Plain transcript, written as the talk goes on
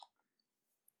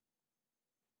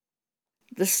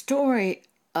The story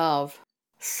of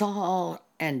Saul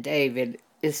and David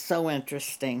is so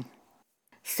interesting.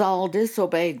 Saul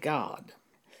disobeyed God,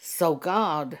 so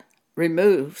God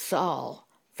removed Saul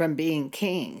from being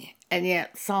king, and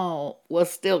yet Saul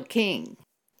was still king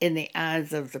in the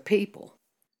eyes of the people.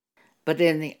 But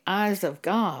in the eyes of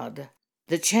God,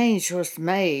 the change was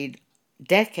made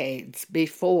decades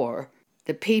before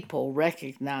the people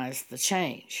recognized the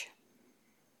change.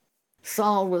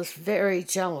 Saul was very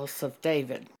jealous of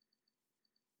David.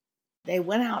 They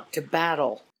went out to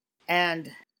battle,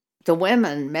 and the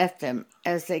women met them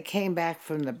as they came back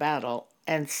from the battle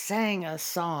and sang a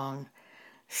song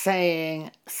saying,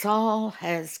 Saul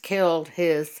has killed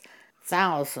his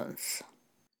thousands,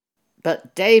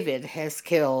 but David has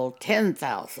killed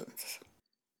 10,000s.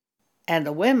 And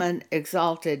the women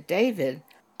exalted David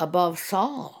above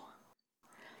Saul.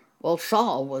 Well,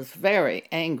 Saul was very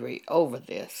angry over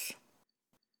this.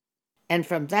 And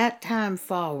from that time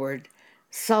forward,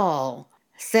 Saul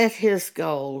set his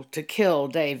goal to kill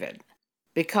David,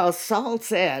 because Saul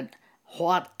said,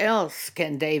 what else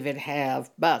can David have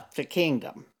but the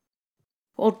kingdom?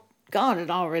 Well, God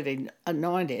had already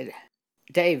anointed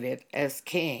David as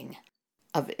king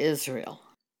of Israel.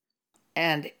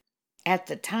 And at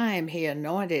the time he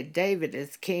anointed David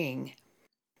as king,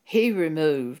 he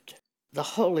removed the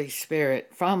Holy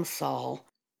Spirit from Saul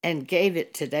and gave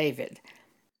it to David.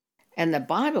 And the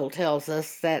Bible tells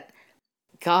us that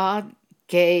God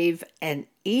gave an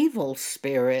evil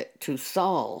spirit to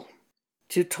Saul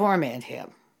to torment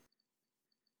him.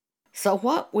 So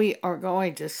what we are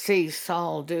going to see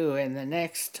Saul do in the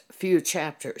next few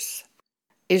chapters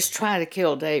is try to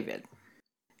kill David.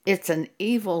 It's an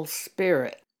evil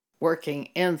spirit working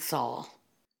in Saul.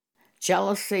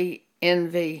 Jealousy,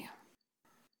 envy,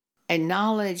 a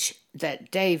knowledge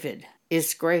that David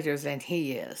is greater than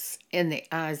he is in the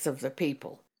eyes of the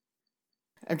people.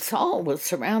 And Saul was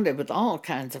surrounded with all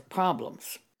kinds of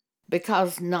problems,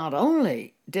 because not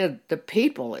only did the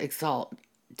people exalt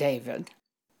David,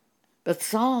 but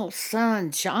Saul's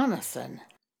son Jonathan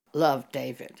loved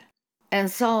David, and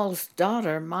Saul's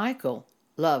daughter Michal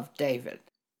loved David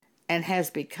and has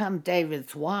become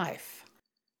David's wife.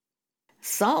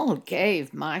 Saul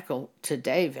gave Michal to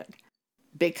David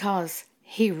because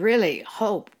he really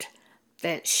hoped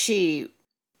that she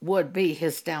would be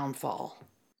his downfall.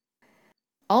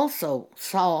 Also,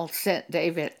 Saul sent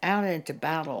David out into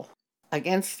battle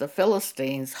against the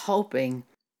Philistines, hoping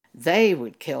they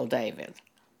would kill David.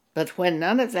 But when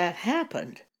none of that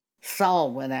happened,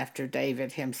 Saul went after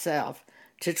David himself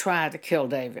to try to kill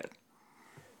David.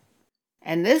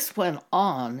 And this went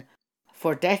on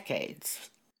for decades.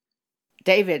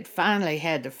 David finally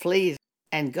had to flee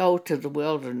and go to the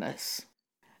wilderness,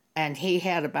 and he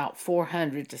had about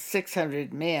 400 to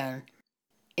 600 men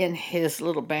in his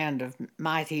little band of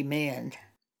mighty men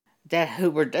who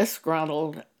were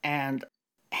disgruntled and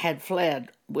had fled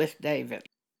with David.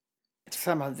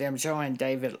 Some of them joined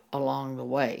David along the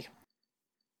way.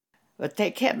 But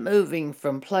they kept moving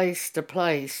from place to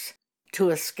place to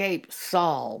escape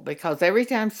Saul, because every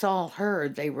time Saul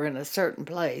heard they were in a certain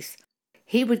place,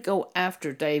 he would go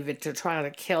after David to try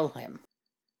to kill him.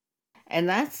 And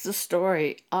that's the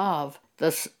story of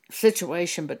the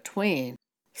situation between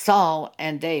Saul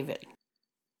and David.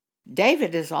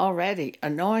 David is already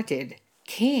anointed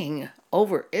king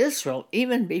over Israel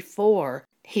even before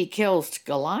he kills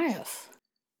Goliath.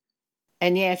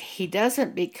 And yet he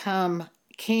doesn't become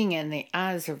king in the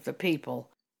eyes of the people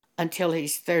until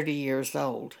he's 30 years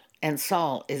old, and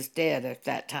Saul is dead at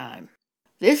that time.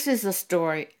 This is a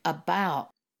story about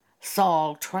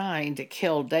Saul trying to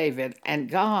kill David and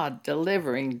God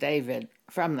delivering David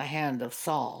from the hand of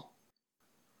Saul.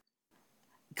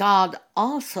 God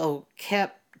also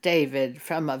kept David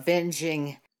from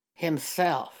avenging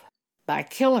himself by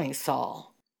killing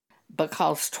Saul,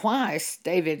 because twice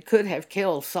David could have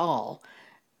killed Saul.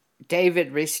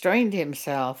 David restrained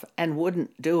himself and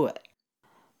wouldn't do it,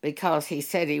 because he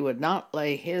said he would not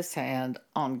lay his hand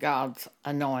on God's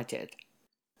anointed.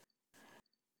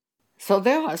 So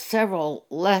there are several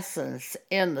lessons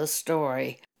in the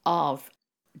story of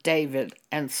David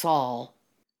and Saul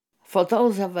for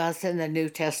those of us in the New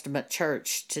Testament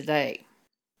church today.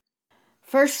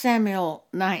 1 Samuel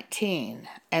 19,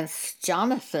 and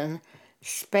Jonathan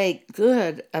spake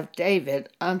good of David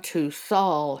unto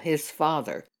Saul his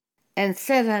father, and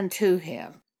said unto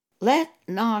him, Let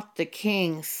not the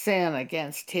king sin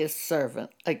against his servant,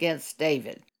 against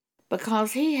David,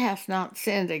 because he hath not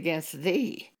sinned against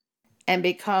thee, and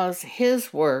because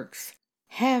his works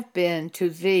have been to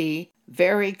thee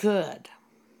very good.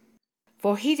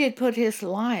 For he did put his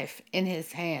life in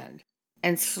his hand,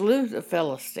 and slew the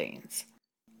Philistines,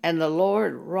 and the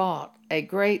Lord wrought a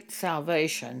great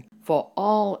salvation for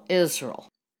all Israel.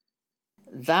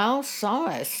 Thou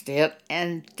sawest it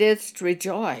and didst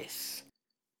rejoice.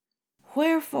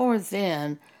 Wherefore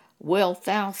then wilt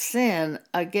thou sin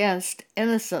against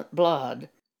innocent blood,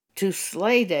 to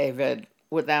slay David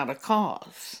without a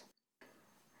cause?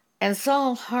 And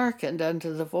Saul hearkened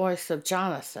unto the voice of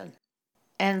Jonathan,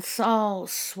 and Saul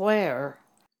sware,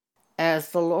 As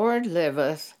the Lord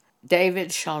liveth,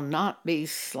 David shall not be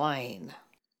slain.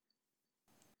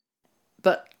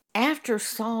 But after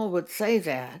Saul would say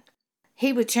that,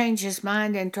 he would change his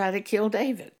mind and try to kill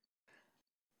David.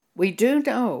 We do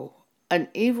know an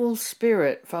evil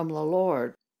spirit from the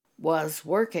Lord was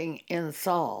working in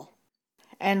Saul.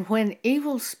 And when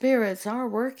evil spirits are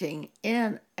working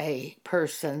in a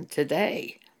person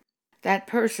today, that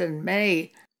person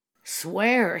may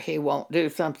swear he won't do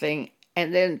something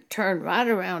and then turn right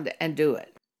around and do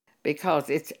it, because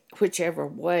it's whichever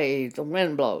way the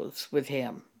wind blows with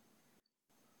him.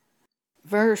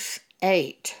 Verse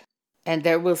 8, And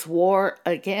there was war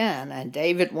again, and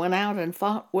David went out and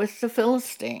fought with the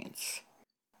Philistines,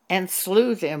 and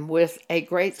slew them with a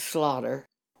great slaughter,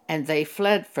 and they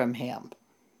fled from him.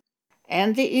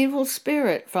 And the evil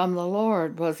spirit from the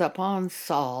Lord was upon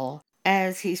Saul,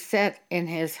 as he sat in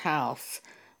his house,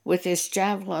 with his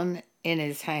javelin in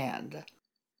his hand.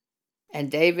 And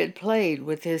David played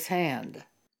with his hand.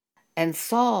 And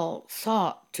Saul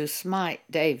sought to smite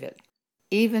David,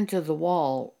 even to the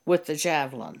wall with the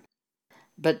javelin.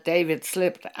 But David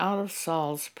slipped out of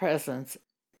Saul's presence,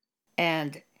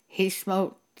 and he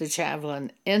smote the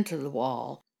javelin into the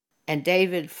wall, and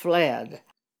David fled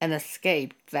and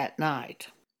escaped that night.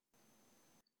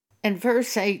 In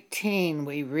verse 18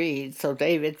 we read, So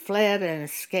David fled and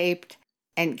escaped,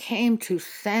 and came to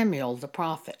Samuel the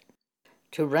prophet,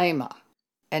 to Ramah,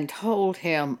 and told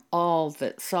him all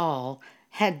that Saul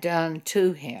had done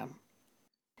to him.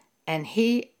 And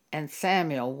he and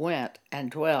Samuel went and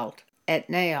dwelt at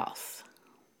Naioth.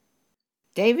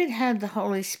 David had the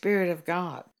Holy Spirit of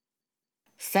God.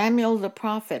 Samuel the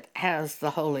prophet has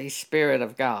the Holy Spirit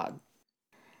of God.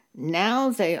 Now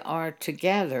they are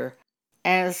together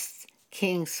as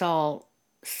King Saul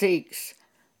seeks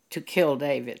to kill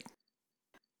David.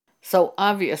 So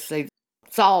obviously,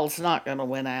 Saul's not going to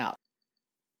win out.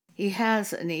 He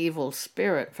has an evil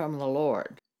spirit from the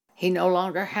Lord. He no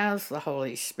longer has the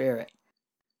Holy Spirit.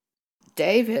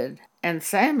 David and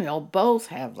Samuel both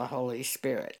have the Holy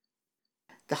Spirit.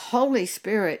 The Holy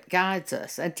Spirit guides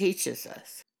us and teaches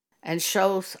us and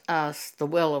shows us the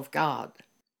will of God.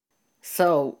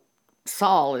 So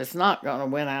Saul is not going to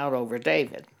win out over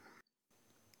David.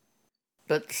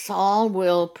 But Saul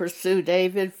will pursue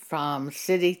David from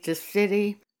city to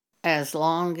city as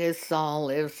long as Saul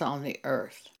lives on the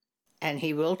earth, and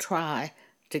he will try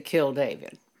to kill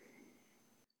David.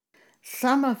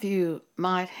 Some of you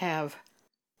might have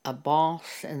a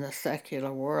boss in the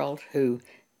secular world who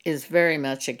is very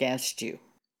much against you.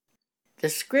 The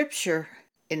scripture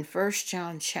in 1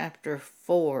 John chapter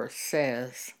 4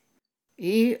 says,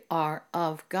 Ye are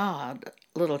of God,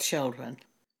 little children,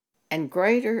 and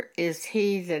greater is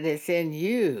he that is in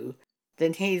you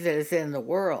than he that is in the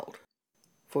world,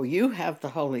 for you have the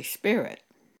Holy Spirit.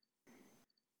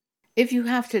 If you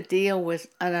have to deal with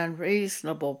an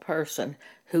unreasonable person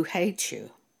who hates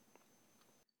you,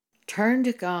 turn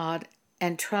to God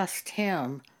and trust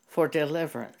him for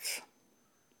deliverance.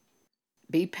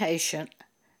 Be patient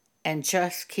and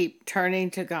just keep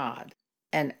turning to God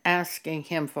and asking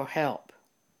him for help.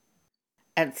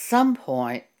 At some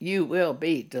point, you will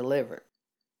be delivered.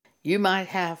 You might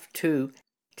have to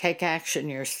take action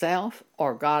yourself,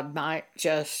 or God might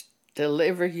just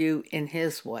deliver you in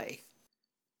his way.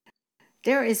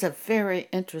 There is a very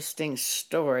interesting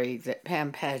story that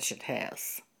Pam Paget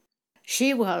has.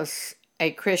 She was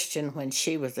a Christian when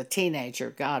she was a teenager.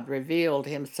 God revealed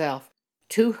himself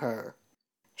to her.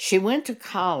 She went to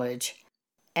college,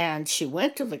 and she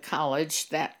went to the college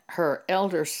that her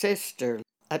elder sister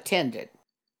attended.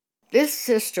 This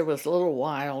sister was a little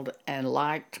wild and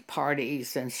liked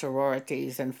parties and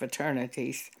sororities and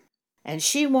fraternities, and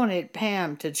she wanted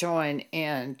Pam to join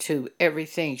in to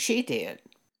everything she did.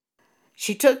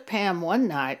 She took Pam one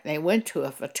night, they went to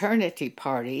a fraternity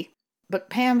party, but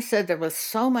Pam said there was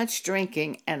so much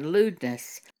drinking and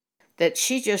lewdness that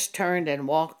she just turned and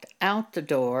walked out the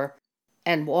door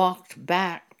and walked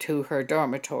back to her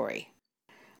dormitory.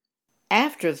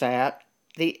 After that,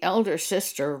 the elder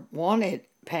sister wanted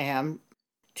Pam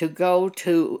to go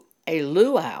to a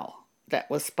luau that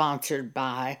was sponsored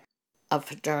by a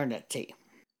fraternity.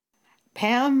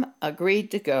 Pam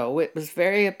agreed to go. It was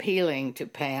very appealing to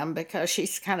Pam because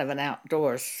she's kind of an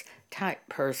outdoors type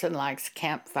person, likes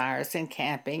campfires and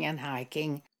camping and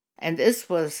hiking. And this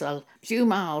was a few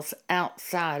miles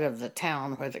outside of the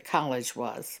town where the college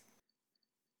was.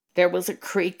 There was a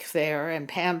creek there, and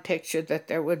Pam pictured that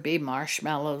there would be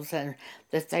marshmallows and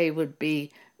that they would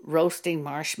be roasting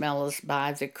marshmallows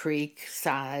by the creek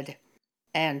side.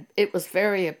 And it was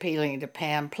very appealing to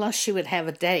Pam, plus she would have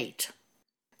a date.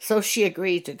 So she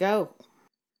agreed to go.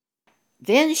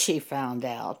 Then she found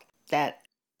out that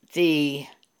the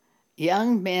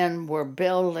young men were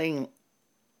building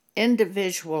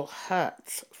individual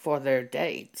huts for their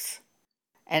dates.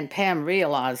 And Pam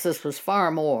realized this was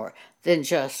far more than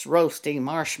just roasting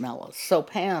marshmallows. So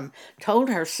Pam told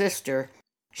her sister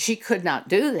she could not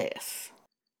do this.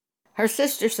 Her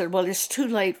sister said, well, it's too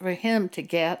late for him to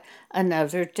get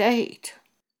another date.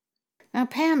 Now,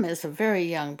 Pam is a very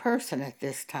young person at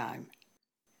this time.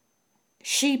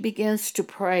 She begins to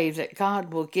pray that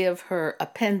God will give her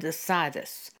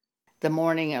appendicitis the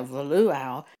morning of the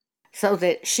luau so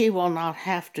that she will not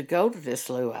have to go to this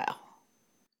luau.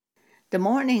 The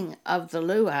morning of the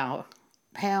luau,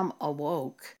 Pam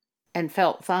awoke and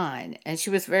felt fine, and she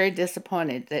was very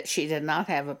disappointed that she did not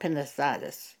have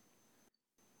appendicitis.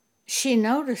 She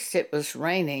noticed it was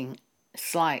raining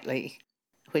slightly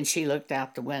when she looked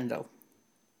out the window.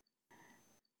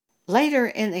 Later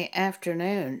in the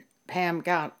afternoon, Pam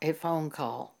got a phone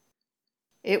call.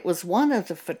 It was one of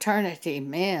the fraternity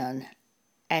men,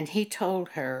 and he told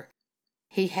her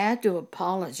he had to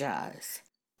apologize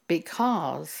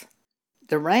because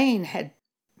the rain had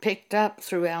picked up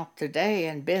throughout the day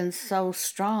and been so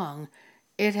strong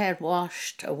it had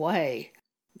washed away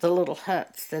the little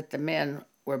huts that the men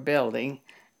were building,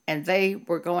 and they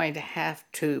were going to have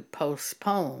to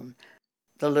postpone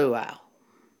the luau.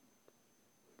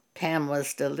 Pam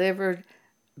was delivered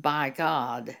by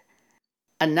God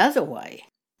another way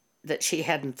that she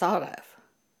hadn't thought of.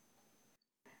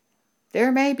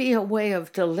 There may be a way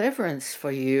of deliverance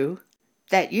for you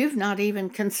that you've not even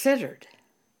considered.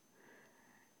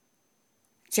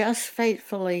 Just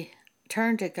faithfully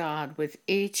turn to God with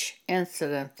each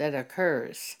incident that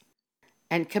occurs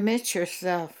and commit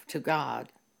yourself to God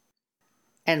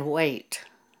and wait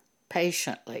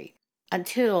patiently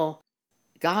until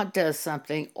God does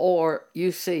something or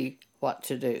you see what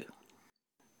to do.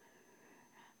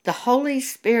 The Holy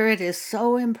Spirit is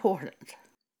so important,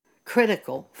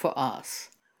 critical for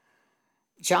us.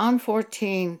 John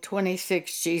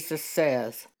 14:26, Jesus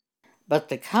says, "But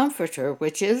the Comforter,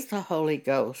 which is the Holy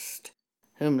Ghost,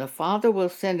 whom the Father will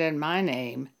send in my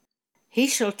name, he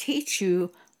shall teach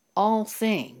you all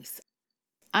things."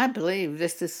 I believe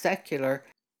this is secular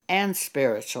and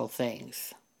spiritual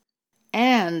things.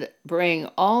 "And bring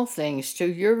all things to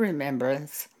your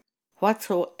remembrance,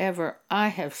 whatsoever I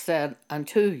have said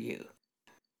unto you."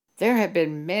 There have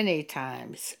been many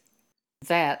times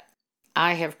that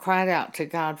I have cried out to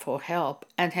God for help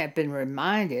and have been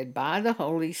reminded by the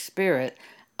Holy Spirit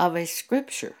of a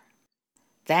scripture,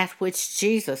 that which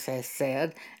Jesus has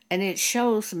said, and it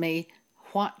shows me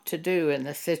what to do in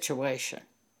the situation.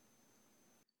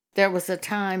 There was a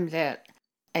time that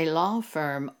a law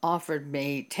firm offered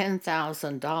me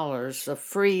 $10,000 of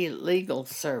free legal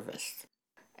service,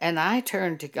 and I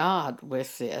turned to God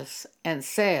with this and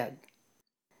said,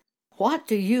 "What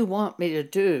do you want me to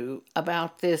do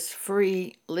about this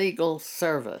free legal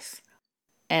service?"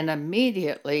 And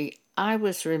immediately I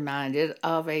was reminded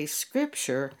of a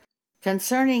scripture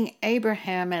concerning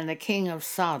Abraham and the king of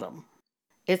Sodom.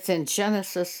 It's in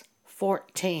Genesis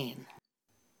 14,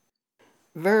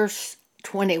 verse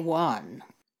 21.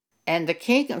 "And the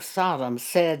king of Sodom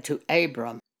said to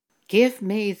Abram, Give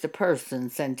me the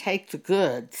persons and take the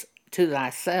goods to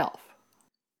thyself.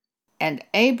 And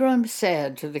Abram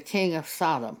said to the king of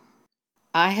Sodom,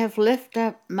 I have lifted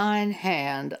up mine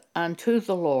hand unto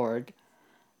the Lord,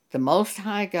 the Most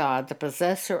High God, the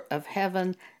possessor of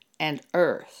heaven and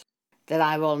earth, that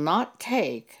I will not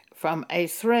take from a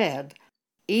thread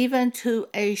even to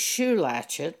a shoe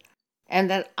latchet, and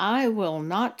that I will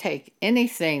not take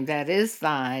anything that is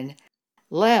thine,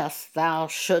 lest thou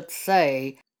shouldst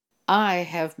say, I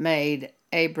have made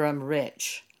Abram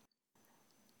rich."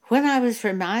 When I was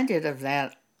reminded of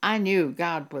that, I knew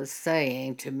God was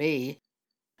saying to me,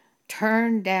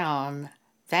 turn down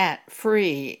that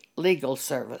free legal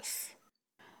service.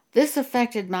 This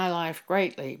affected my life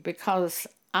greatly because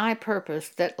I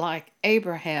purposed that, like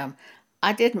Abraham,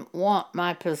 I didn't want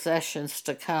my possessions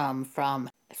to come from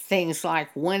things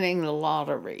like winning the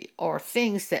lottery or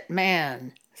things that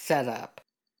man set up.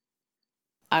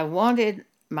 I wanted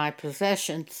my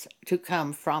possessions to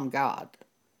come from God.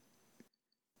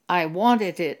 I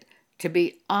wanted it to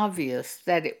be obvious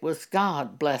that it was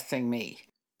God blessing me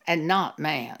and not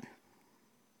man.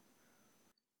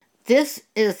 This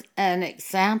is an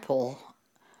example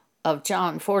of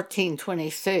John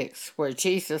 14:26, where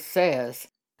Jesus says,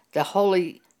 "The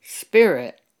Holy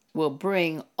Spirit will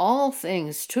bring all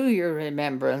things to your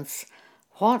remembrance,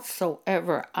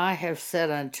 whatsoever I have said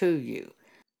unto you."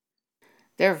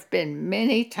 There have been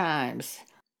many times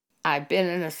I've been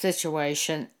in a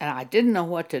situation and I didn't know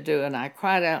what to do, and I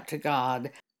cried out to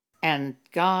God, and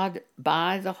God,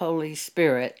 by the Holy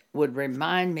Spirit, would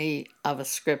remind me of a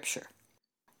scripture.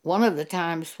 One of the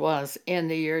times was in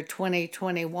the year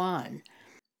 2021.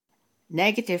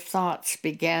 Negative thoughts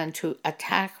began to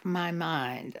attack my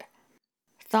mind.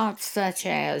 Thoughts such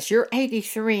as, "You're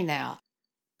 83 now.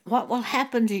 What will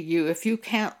happen to you if you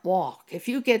can't walk? If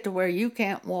you get to where you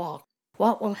can't walk,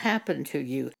 what will happen to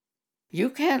you? You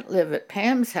can't live at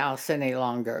Pam's house any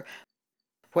longer.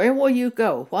 Where will you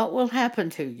go? What will happen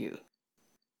to you?"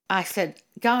 I said,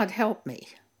 "God, help me."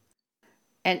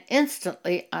 And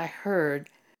instantly I heard,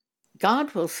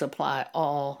 "God will supply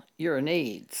all your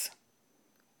needs."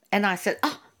 And I said,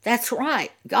 "Oh, that's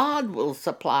right. God will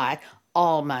supply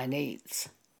all my needs."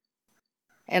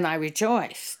 And I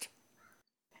rejoiced.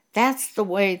 That's the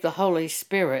way the Holy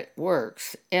Spirit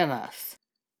works in us.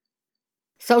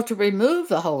 So to remove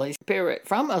the Holy Spirit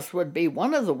from us would be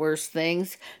one of the worst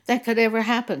things that could ever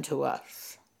happen to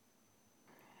us.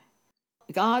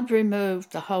 God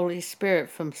removed the Holy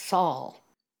Spirit from Saul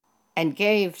and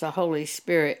gave the Holy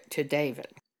Spirit to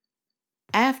David.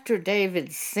 After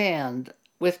David sinned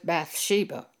with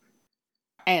Bathsheba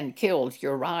and killed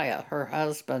Uriah, her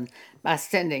husband, by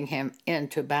sending him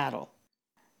into battle.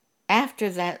 After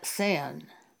that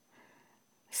sin,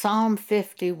 Psalm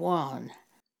 51,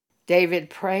 David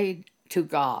prayed to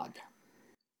God.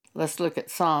 Let's look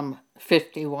at Psalm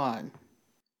 51.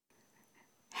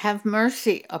 "Have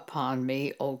mercy upon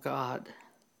me, O God,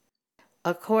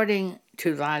 according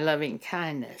to thy loving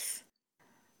kindness.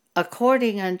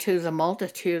 According unto the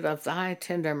multitude of thy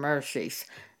tender mercies,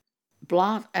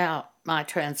 blot out my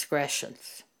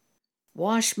transgressions.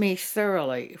 Wash me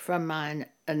thoroughly from mine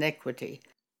iniquity,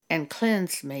 and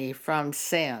cleanse me from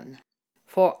sin.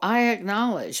 For I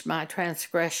acknowledge my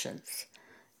transgressions,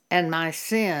 and my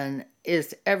sin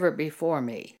is ever before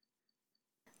me.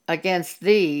 Against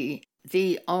thee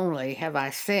only have I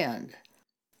sinned,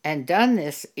 and done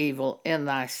this evil in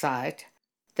thy sight,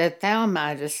 that thou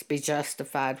mightest be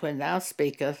justified when thou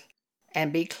speakest,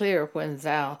 and be clear when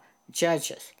thou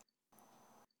judgest."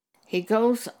 He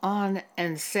goes on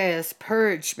and says,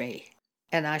 "Purge me,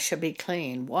 and I shall be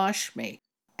clean. Wash me,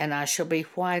 and I shall be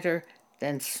whiter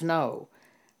than snow.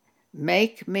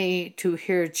 Make me to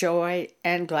hear joy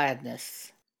and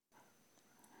gladness.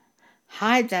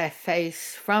 Hide thy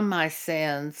face from my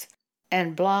sins,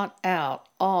 and blot out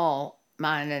all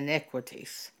mine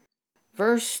iniquities."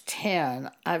 Verse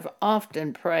 10, I've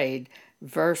often prayed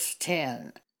verse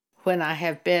 10 when I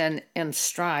have been in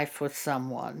strife with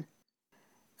someone.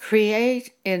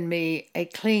 "Create in me a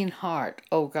clean heart,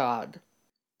 O God,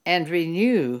 and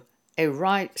renew a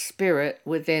right spirit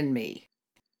within me.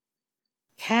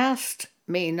 Cast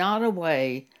me not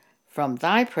away from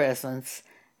thy presence,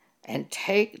 and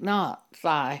take not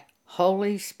thy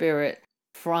Holy Spirit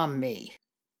from me.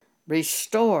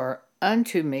 Restore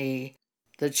unto me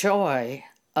the joy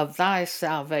of thy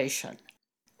salvation,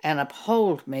 and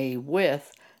uphold me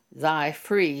with thy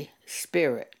free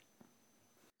spirit."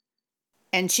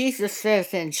 And Jesus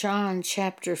says in John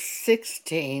chapter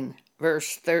 16,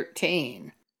 verse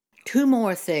 13, two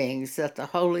more things that the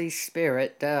Holy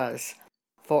Spirit does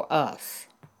for us.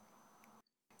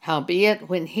 "Howbeit,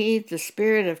 when he, the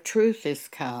Spirit of truth, is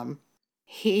come,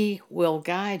 he will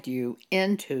guide you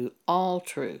into all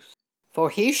truth. For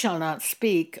he shall not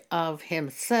speak of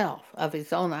himself, of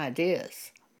his own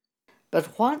ideas,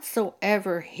 but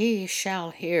whatsoever he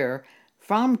shall hear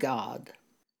from God,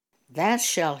 that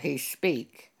shall he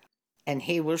speak, and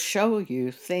he will show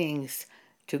you things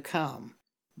to come."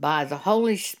 By the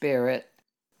Holy Spirit,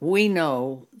 we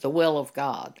know the will of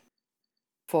God.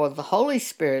 For the Holy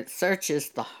Spirit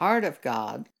searches the heart of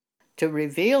God to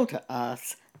reveal to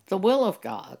us the will of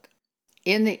God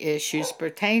in the issues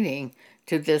pertaining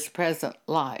to this present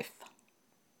life.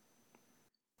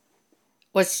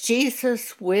 Was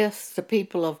Jesus with the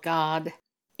people of God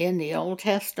in the Old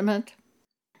Testament?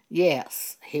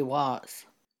 Yes, he was.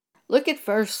 Look at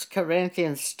 1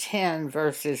 Corinthians 10,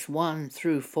 verses 1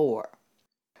 through 4.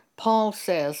 Paul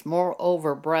says,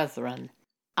 "Moreover, brethren,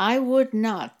 I would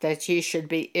not that ye should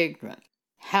be ignorant,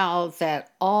 how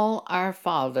that all our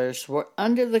fathers were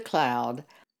under the cloud,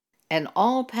 and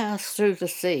all passed through the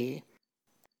sea,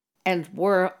 and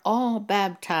were all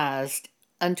baptized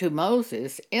unto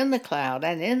Moses in the cloud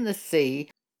and in the sea,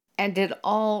 and did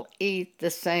all eat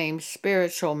the same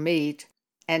spiritual meat,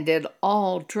 and did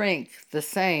all drink the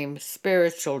same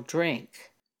spiritual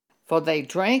drink. For they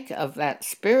drank of that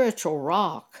spiritual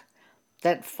rock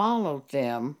that followed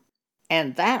them,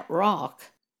 and that rock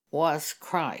was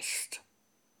Christ.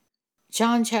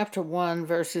 John chapter 1,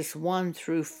 verses 1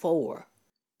 through 4.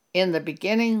 In the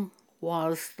beginning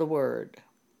was the Word,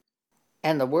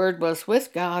 and the Word was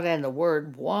with God, and the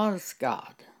Word was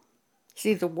God.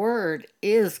 See, the Word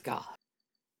is God.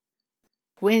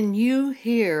 When you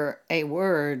hear a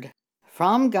word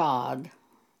from God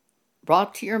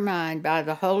brought to your mind by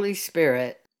the Holy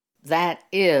Spirit, that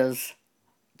is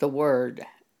the Word,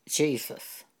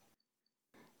 Jesus.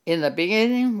 In the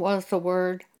beginning was the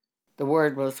Word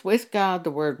was with God,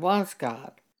 the Word was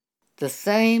God. The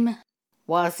same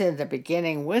was in the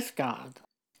beginning with God.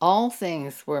 All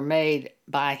things were made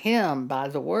by Him, by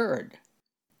the Word,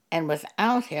 and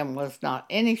without Him was not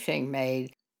anything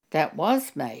made that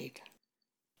was made.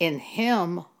 In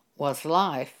Him was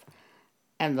life,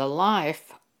 and the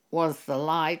life was the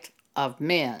light of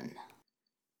men.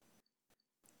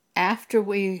 After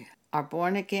we are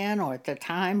born again, or at the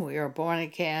time we are born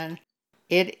again,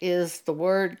 it is the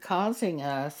Word causing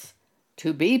us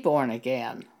to be born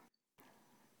again.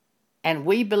 And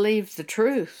we believe the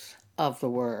truth of the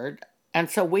Word, and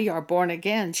so we are born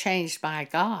again, changed by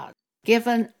God,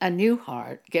 given a new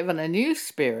heart, given a new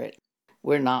spirit.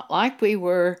 We're not like we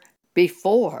were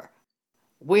before.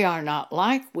 We are not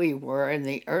like we were in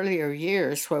the earlier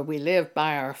years where we lived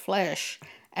by our flesh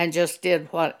and just did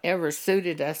whatever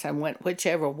suited us and went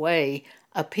whichever way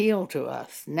appealed to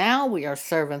us. Now we are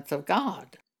servants of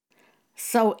God.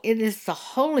 So it is the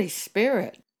Holy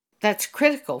Spirit that's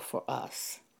critical for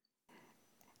us.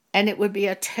 And it would be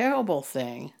a terrible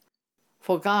thing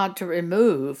for God to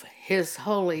remove His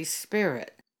Holy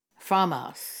Spirit from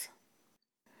us.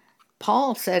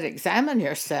 Paul said, examine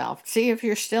yourself, see if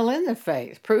you're still in the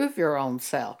faith, prove your own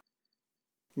self.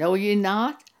 Know ye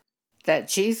not that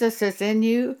Jesus is in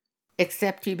you,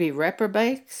 except ye be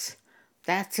reprobates?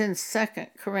 That's in 2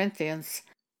 Corinthians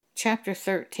chapter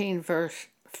 13, verse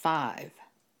 5.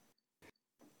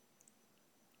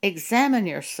 Examine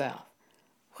yourself.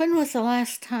 When was the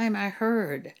last time I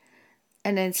heard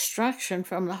an instruction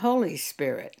from the Holy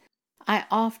Spirit? I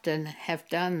often have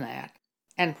done that.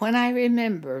 And when I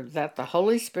remember that the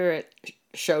Holy Spirit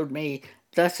showed me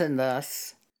thus and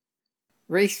thus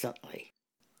recently,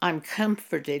 I'm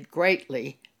comforted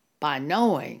greatly by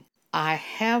knowing I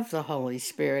have the Holy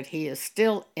Spirit. He is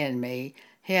still in me.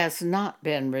 He has not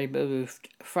been removed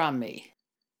from me.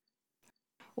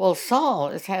 Well, Saul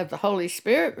has had the Holy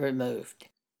Spirit removed,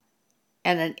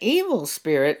 and an evil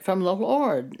spirit from the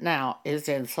Lord now is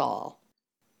in Saul.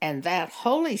 And that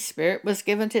Holy Spirit was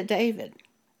given to David.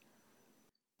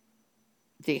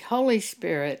 The Holy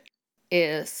Spirit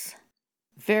is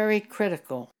very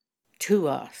critical to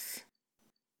us.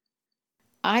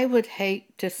 I would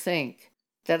hate to think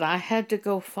that I had to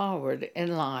go forward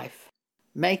in life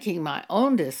making my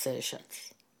own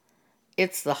decisions.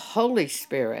 It's the Holy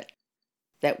Spirit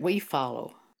that we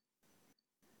follow.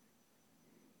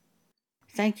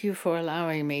 Thank you for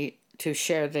allowing me to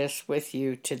share this with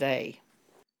you today.